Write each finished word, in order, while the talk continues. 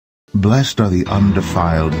Blessed are the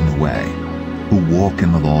undefiled in the way, who walk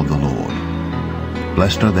in the law of the Lord.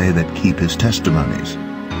 Blessed are they that keep his testimonies,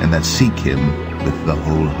 and that seek him with the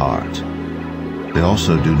whole heart. They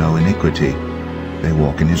also do no iniquity, they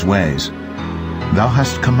walk in his ways. Thou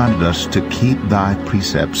hast commanded us to keep thy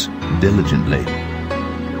precepts diligently.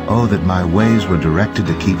 Oh, that my ways were directed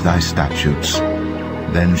to keep thy statutes!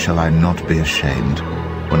 Then shall I not be ashamed,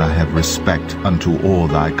 when I have respect unto all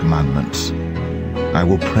thy commandments. I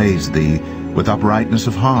will praise thee with uprightness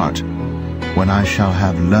of heart, when I shall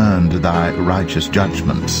have learned thy righteous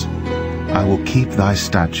judgments. I will keep thy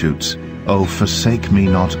statutes. O forsake me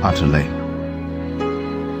not utterly.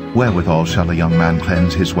 Wherewithal shall a young man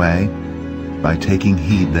cleanse his way? By taking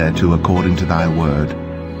heed thereto according to thy word.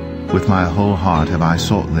 With my whole heart have I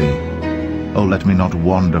sought thee. O let me not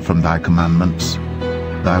wander from thy commandments.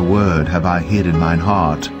 Thy word have I hid in mine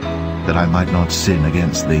heart, that I might not sin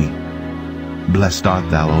against thee. Blessed art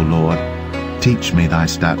thou, O Lord. Teach me thy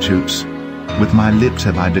statutes. With my lips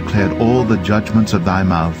have I declared all the judgments of thy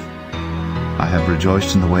mouth. I have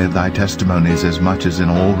rejoiced in the way of thy testimonies as much as in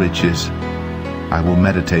all riches. I will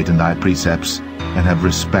meditate in thy precepts, and have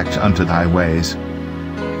respect unto thy ways.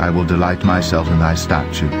 I will delight myself in thy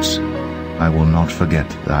statutes. I will not forget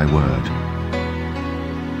thy word.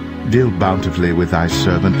 Deal bountifully with thy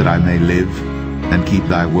servant, that I may live, and keep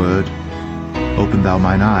thy word. Open thou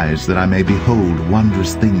mine eyes, that I may behold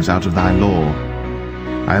wondrous things out of thy law.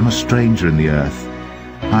 I am a stranger in the earth.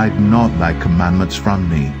 Hide not thy commandments from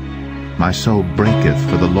me. My soul breaketh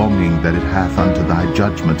for the longing that it hath unto thy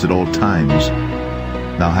judgments at all times.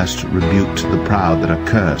 Thou hast rebuked the proud that are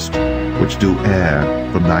cursed, which do err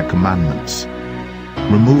from thy commandments.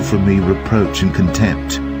 Remove from me reproach and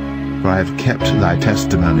contempt, for I have kept thy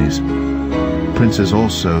testimonies. Princes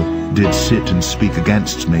also did sit and speak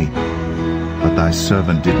against me, but thy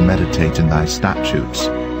servant did meditate in thy statutes.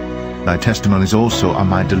 Thy testimonies also are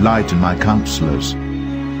my delight and my counselors.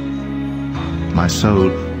 My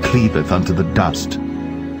soul cleaveth unto the dust.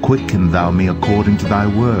 Quicken thou me according to thy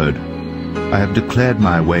word. I have declared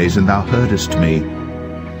my ways, and thou heardest me.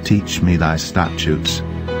 Teach me thy statutes.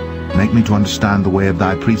 Make me to understand the way of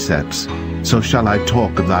thy precepts. So shall I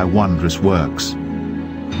talk of thy wondrous works.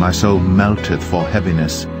 My soul melteth for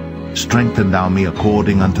heaviness. Strengthen thou me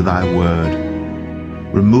according unto thy word.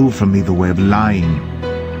 Remove from me the way of lying,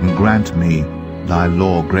 and grant me thy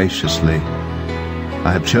law graciously.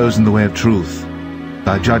 I have chosen the way of truth.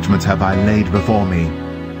 Thy judgments have I laid before me.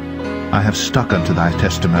 I have stuck unto thy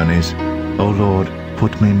testimonies. O Lord,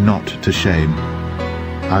 put me not to shame.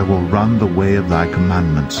 I will run the way of thy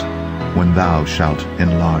commandments, when thou shalt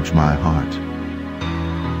enlarge my heart.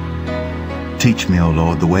 Teach me, O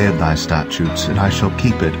Lord, the way of thy statutes, and I shall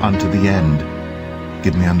keep it unto the end.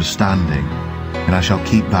 Give me understanding, and I shall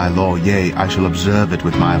keep thy law, yea, I shall observe it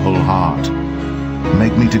with my whole heart.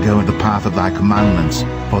 Make me to go in the path of thy commandments,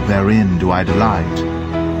 for therein do I delight.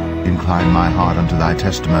 Incline my heart unto thy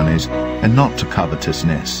testimonies, and not to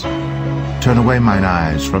covetousness. Turn away mine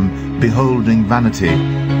eyes from beholding vanity,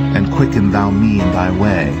 and quicken thou me in thy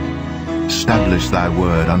way. Establish thy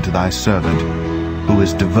word unto thy servant, who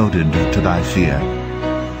is devoted to thy fear.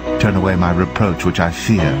 Turn away my reproach which I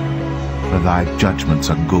fear, for thy judgments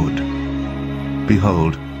are good.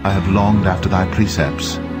 Behold, I have longed after thy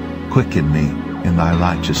precepts. Quicken me in thy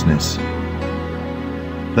righteousness.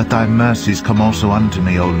 Let thy mercies come also unto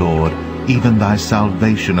me, O Lord, even thy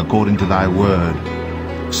salvation according to thy word.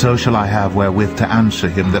 So shall I have wherewith to answer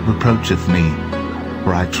him that reproacheth me.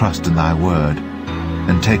 For I trust in thy word,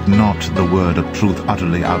 and take not the word of truth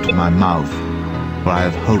utterly out of my mouth. For I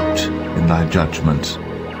have hoped in thy judgments.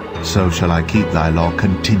 So shall I keep thy law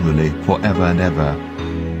continually for ever and ever,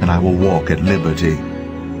 and I will walk at liberty.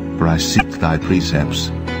 For I seek thy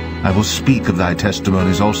precepts. I will speak of thy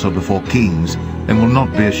testimonies also before kings, and will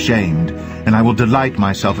not be ashamed, and I will delight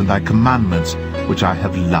myself in thy commandments, which I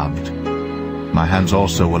have loved. My hands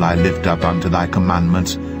also will I lift up unto thy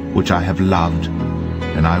commandments, which I have loved,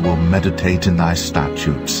 and I will meditate in thy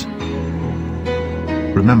statutes.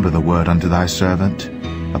 Remember the word unto thy servant,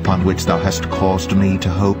 upon which thou hast caused me to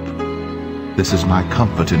hope. This is my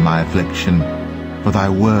comfort in my affliction, for thy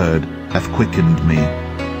word hath quickened me.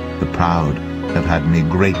 The proud have had me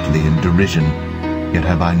greatly in derision, yet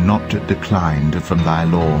have I not declined from thy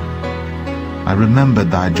law. I remembered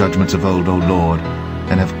thy judgments of old, O Lord,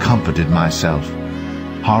 and have comforted myself.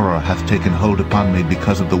 Horror hath taken hold upon me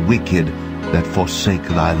because of the wicked that forsake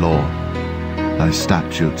thy law. Thy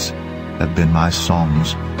statutes have been my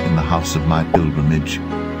songs in the house of my pilgrimage.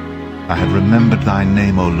 I have remembered thy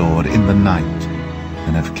name, O Lord, in the night,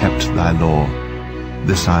 and have kept thy law.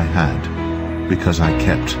 This I had, because I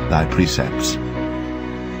kept thy precepts.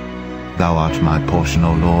 Thou art my portion,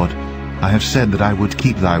 O Lord. I have said that I would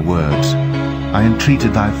keep thy words. I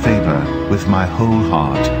entreated thy favor with my whole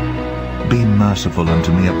heart. Be merciful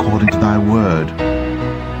unto me according to thy word.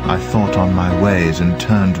 I thought on my ways and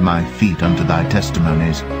turned my feet unto thy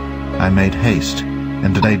testimonies. I made haste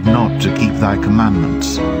and delayed not to keep thy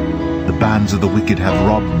commandments. The bands of the wicked have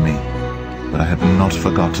robbed me, but I have not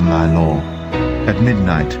forgotten thy law. At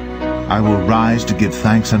midnight I will rise to give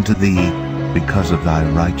thanks unto thee because of thy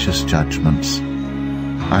righteous judgments.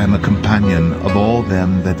 I am a companion of all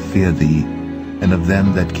them that fear thee, and of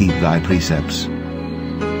them that keep thy precepts.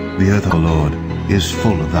 The earth, O Lord, is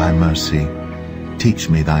full of thy mercy. Teach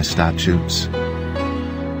me thy statutes.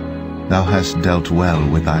 Thou hast dealt well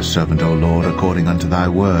with thy servant, O Lord, according unto thy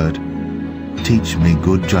word. Teach me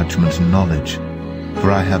good judgment and knowledge,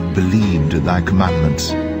 for I have believed thy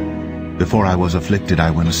commandments. Before I was afflicted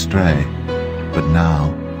I went astray, but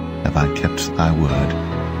now have I kept thy word.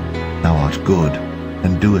 Thou art good,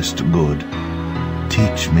 and doest good.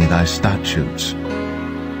 Teach me thy statutes.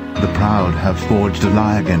 The proud have forged a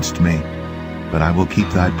lie against me, but I will keep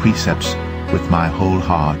thy precepts with my whole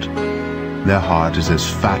heart. Their heart is as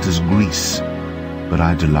fat as grease, but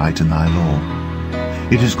I delight in thy law.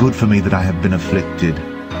 It is good for me that I have been afflicted,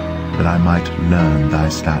 that I might learn thy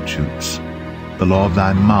statutes. The law of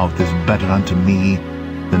thy mouth is better unto me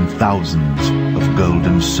than thousands of gold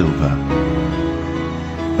and silver.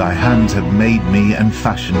 Thy hands have made me and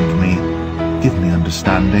fashioned me. Give me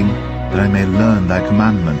understanding, that I may learn thy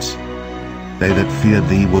commandments. They that fear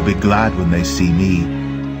thee will be glad when they see me,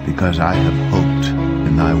 because I have hoped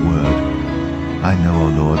in thy word. I know, O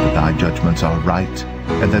Lord, that thy judgments are right,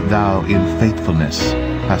 and that thou in faithfulness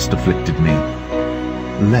hast afflicted me.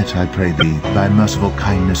 Let, I pray thee, thy merciful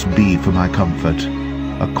kindness be for my comfort,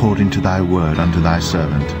 according to thy word unto thy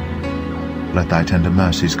servant. Let thy tender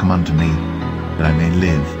mercies come unto me, that I may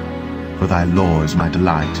live, for thy law is my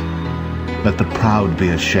delight. Let the proud be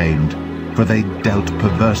ashamed, for they dealt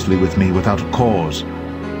perversely with me without a cause.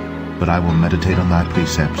 But I will meditate on thy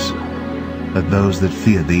precepts. Let those that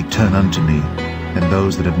fear thee turn unto me, and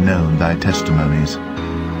those that have known thy testimonies.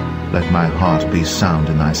 Let my heart be sound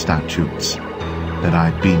in thy statutes, that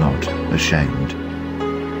I be not ashamed.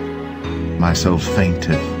 My soul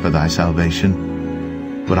fainteth for thy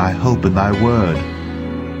salvation, but I hope in thy word.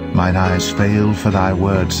 Mine eyes fail for thy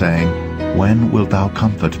word, saying, When wilt thou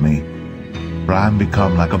comfort me? For I am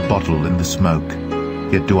become like a bottle in the smoke,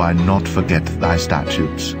 yet do I not forget thy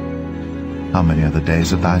statutes. How many are the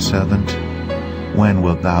days of thy servant? When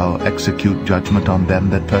wilt thou execute judgment on them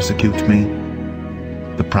that persecute me?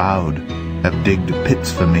 The proud have digged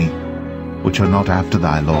pits for me, which are not after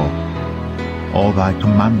thy law. All thy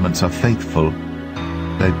commandments are faithful.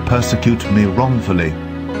 They persecute me wrongfully.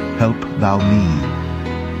 Help thou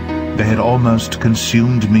me. They had almost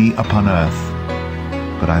consumed me upon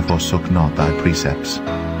earth, but I forsook not thy precepts.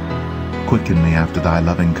 Quicken me after thy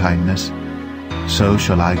loving kindness, so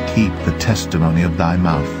shall I keep the testimony of thy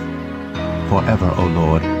mouth. Forever, O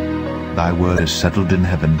Lord, thy word is settled in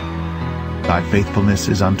heaven. Thy faithfulness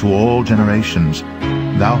is unto all generations.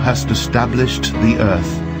 Thou hast established the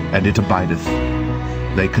earth, and it abideth.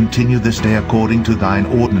 They continue this day according to thine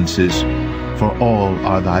ordinances, for all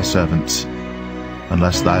are thy servants.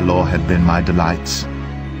 Unless thy law had been my delights,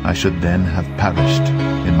 I should then have perished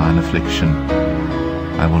in mine affliction.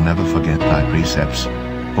 I will never forget thy precepts,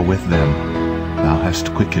 for with them thou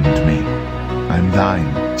hast quickened me. I am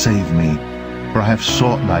thine, save me, for I have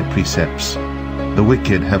sought thy precepts. The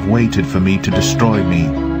wicked have waited for me to destroy me,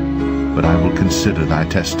 but I will consider thy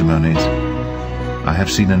testimonies. I have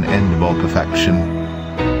seen an end of all perfection,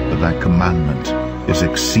 but thy commandment is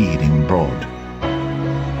exceeding broad.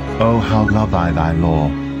 Oh, how love I thy law!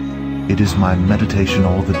 It is my meditation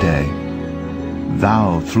all the day.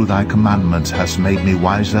 Thou, through thy commandments, hast made me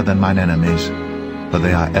wiser than mine enemies, for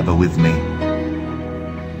they are ever with me.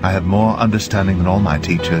 I have more understanding than all my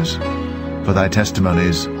teachers, for thy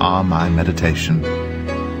testimonies are my meditation.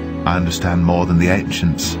 I understand more than the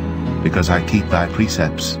ancients, because I keep thy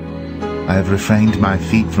precepts. I have refrained my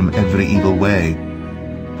feet from every evil way,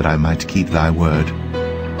 that I might keep thy word.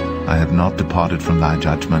 I have not departed from thy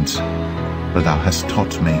judgments, for thou hast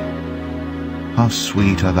taught me. How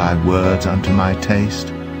sweet are thy words unto my taste,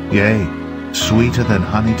 yea, sweeter than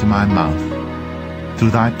honey to my mouth.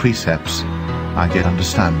 Through thy precepts I get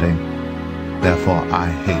understanding, therefore I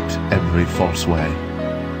hate every false way.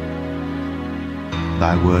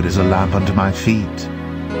 Thy word is a lamp unto my feet,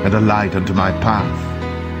 and a light unto my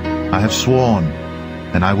path. I have sworn,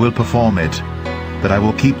 and I will perform it, that I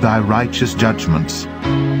will keep thy righteous judgments.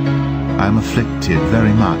 I am afflicted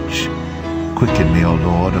very much. Quicken me, O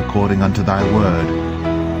Lord, according unto thy word.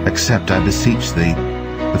 Accept, I beseech thee,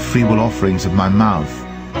 the freewill offerings of my mouth,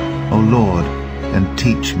 O Lord, and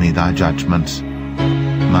teach me thy judgments.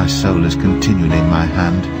 My soul is continually in my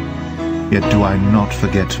hand, yet do I not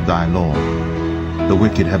forget thy law. The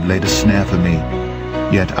wicked have laid a snare for me,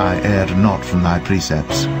 yet I erred not from thy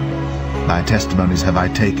precepts. Thy testimonies have I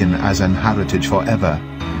taken as an heritage forever,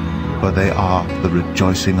 for they are the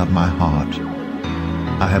rejoicing of my heart.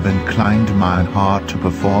 I have inclined mine heart to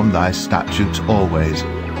perform thy statutes always,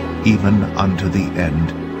 even unto the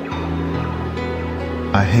end.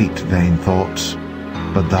 I hate vain thoughts,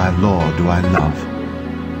 but thy law do I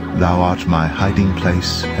love. Thou art my hiding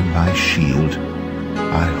place and my shield.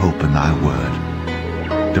 I hope in thy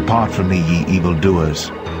word. Depart from me, ye evildoers,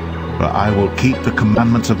 for I will keep the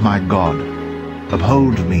commandments of my God.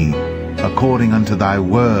 Uphold me according unto thy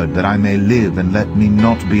word, that I may live, and let me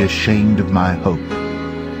not be ashamed of my hope.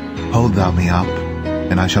 Hold thou me up,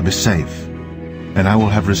 and I shall be safe, and I will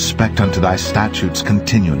have respect unto thy statutes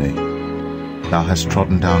continually. Thou hast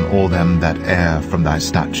trodden down all them that err from thy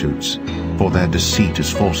statutes, for their deceit is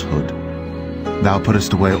falsehood. Thou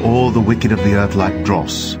puttest away all the wicked of the earth like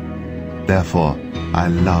dross. Therefore I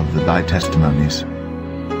love thy testimonies.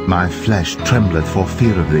 My flesh trembleth for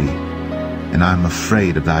fear of thee, and I am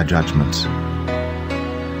afraid of thy judgments.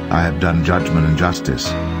 I have done judgment and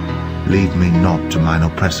justice. Leave me not to mine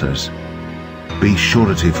oppressors. Be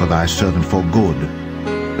surety for thy servant for good,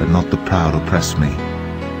 that not the proud oppress me.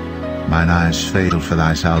 Mine eyes fail for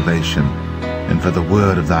thy salvation, and for the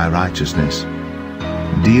word of thy righteousness.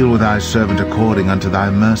 Deal with thy servant according unto thy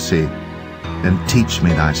mercy, and teach me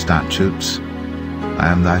thy statutes. I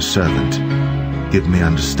am thy servant. Give me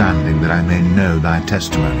understanding, that I may know thy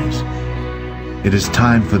testimonies. It is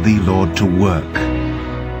time for thee, Lord, to work,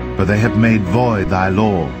 for they have made void thy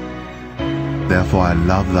law. Therefore I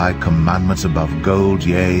love thy commandments above gold,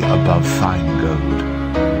 yea, above fine gold.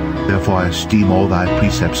 Therefore I esteem all thy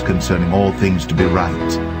precepts concerning all things to be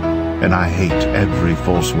right, and I hate every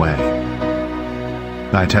false way.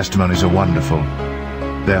 Thy testimonies are wonderful,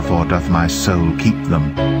 therefore doth my soul keep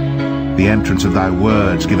them. The entrance of thy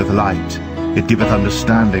words giveth light, it giveth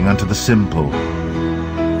understanding unto the simple.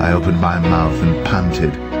 I opened my mouth and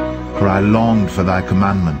panted, for I longed for thy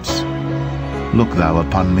commandments. Look thou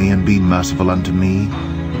upon me, and be merciful unto me,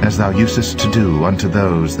 as thou usest to do unto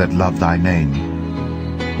those that love thy name.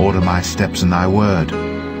 Order my steps in thy word,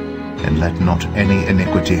 and let not any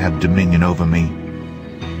iniquity have dominion over me.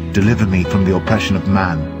 Deliver me from the oppression of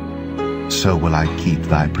man, so will I keep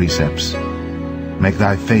thy precepts. Make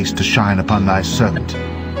thy face to shine upon thy servant,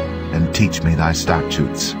 and teach me thy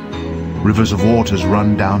statutes. Rivers of waters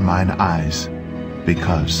run down mine eyes,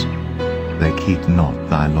 because they keep not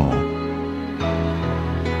thy law.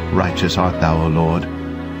 Righteous art thou, O Lord,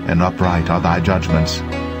 and upright are thy judgments.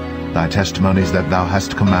 Thy testimonies that thou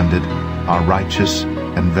hast commanded are righteous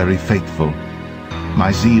and very faithful.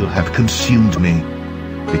 My zeal hath consumed me,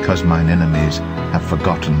 because mine enemies have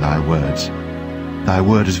forgotten thy words. Thy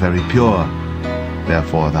word is very pure,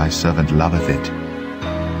 therefore thy servant loveth it.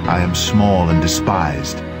 I am small and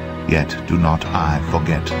despised, yet do not I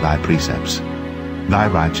forget thy precepts. Thy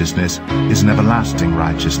righteousness is an everlasting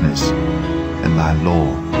righteousness, and thy law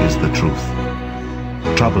is the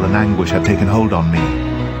truth. Trouble and anguish have taken hold on me,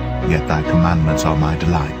 yet thy commandments are my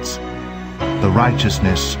delights. The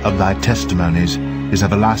righteousness of thy testimonies is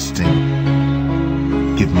everlasting.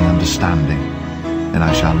 Give me understanding, and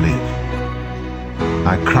I shall live.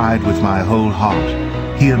 I cried with my whole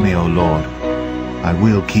heart, hear me, O Lord. I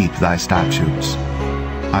will keep thy statutes.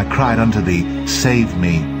 I cried unto thee, save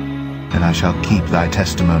me, and I shall keep thy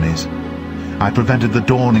testimonies. I prevented the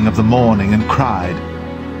dawning of the morning, and cried.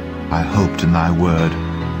 I hoped in thy word.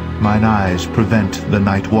 Mine eyes prevent the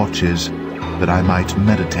night watches, that I might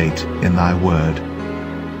meditate in thy word.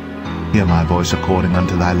 Hear my voice according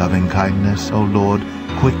unto thy loving kindness, O Lord.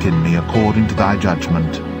 Quicken me according to thy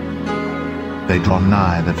judgment. They draw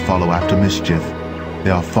nigh that follow after mischief.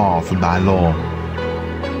 They are far from thy law.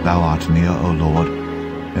 Thou art near, O Lord,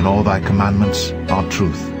 and all thy commandments are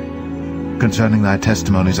truth. Concerning thy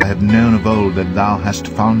testimonies I have known of old, that thou hast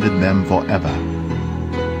founded them forever.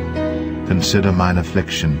 Consider mine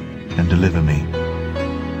affliction, and deliver me,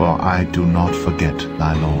 for I do not forget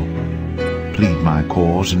thy law. Plead my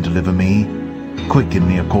cause, and deliver me. Quicken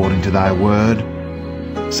me according to thy word.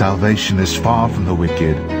 Salvation is far from the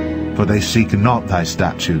wicked, for they seek not thy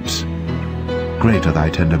statutes. Great are thy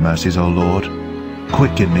tender mercies, O Lord.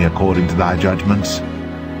 Quicken me according to thy judgments.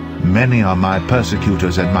 Many are my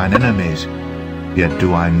persecutors and mine enemies, yet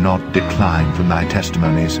do I not decline from thy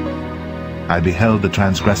testimonies. I beheld the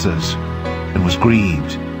transgressors, and was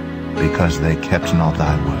grieved, because they kept not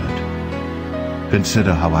thy word.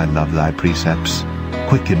 Consider how I love thy precepts.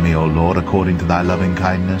 Quicken me, O Lord, according to thy loving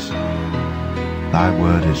kindness. Thy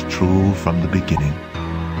word is true from the beginning,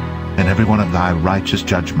 and every one of thy righteous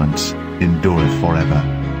judgments endureth forever.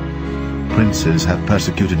 Princes have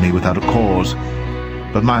persecuted me without a cause,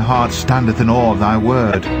 but my heart standeth in awe of thy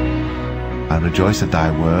word. I rejoice at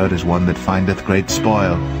thy word as one that findeth great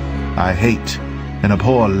spoil. I hate and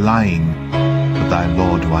abhor lying, but thy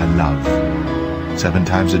law do I love. 7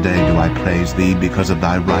 times a day do I praise thee because of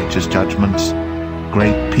thy righteous judgments.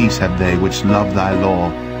 Great peace have they which love thy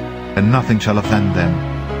law, and nothing shall offend them.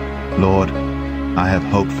 Lord, I have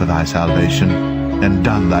hoped for thy salvation, and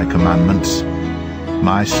done thy commandments.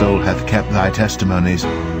 My soul hath kept thy testimonies,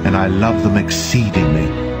 and I love them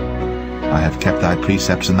exceedingly. I have kept thy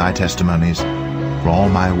precepts and thy testimonies, for all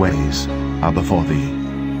my ways are before thee.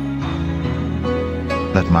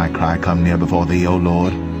 Let my cry come near before thee, O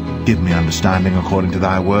Lord. Give me understanding according to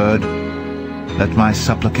thy word. Let my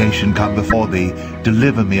supplication come before thee.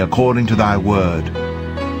 Deliver me according to thy word.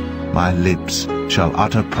 My lips shall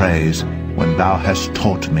utter praise when thou hast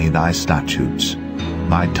taught me thy statutes.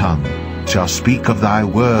 My tongue shall speak of thy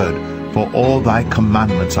word, for all thy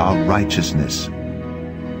commandments are righteousness.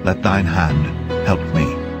 Let thine hand help me,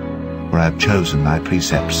 for I have chosen thy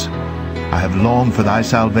precepts. I have longed for thy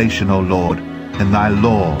salvation, O Lord, and thy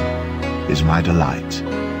law is my delight.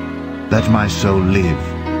 Let my soul live,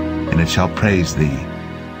 and it shall praise thee,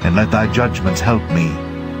 and let thy judgments help me.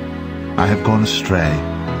 I have gone astray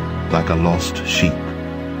like a lost sheep.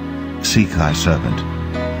 Seek thy servant,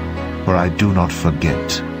 for I do not forget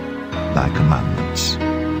thy commandments.